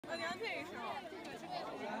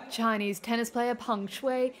Chinese tennis player Peng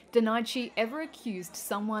Shuai denied she ever accused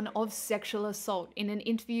someone of sexual assault in an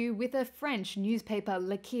interview with a French newspaper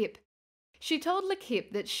L'Equipe. She told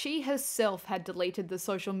L'Equipe that she herself had deleted the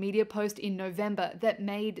social media post in November that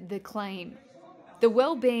made the claim. The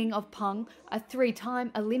well-being of Peng, a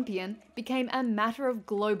three-time Olympian, became a matter of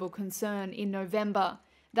global concern in November.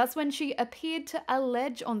 That's when she appeared to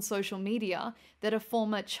allege on social media that a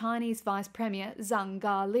former Chinese Vice Premier Zhang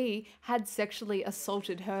Gali had sexually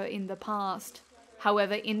assaulted her in the past.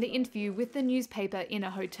 However, in the interview with the newspaper in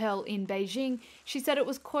a hotel in Beijing, she said it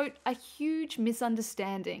was, quote, a huge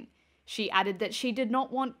misunderstanding. She added that she did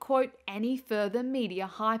not want, quote, any further media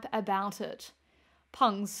hype about it.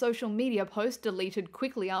 Peng's social media post, deleted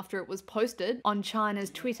quickly after it was posted on China's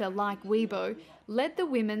Twitter like Weibo, led the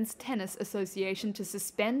Women's Tennis Association to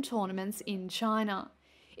suspend tournaments in China.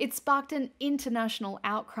 It sparked an international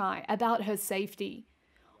outcry about her safety.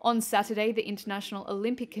 On Saturday, the International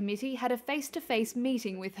Olympic Committee had a face-to-face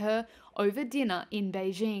meeting with her over dinner in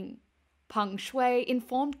Beijing. Peng Shuai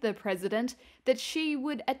informed the president that she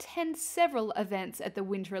would attend several events at the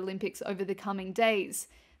Winter Olympics over the coming days.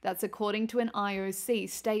 That's according to an IOC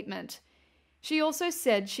statement. She also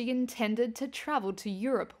said she intended to travel to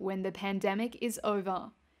Europe when the pandemic is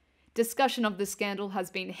over. Discussion of the scandal has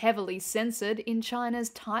been heavily censored in China's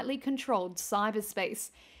tightly controlled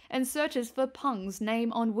cyberspace, and searches for Peng's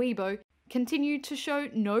name on Weibo continue to show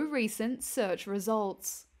no recent search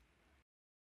results.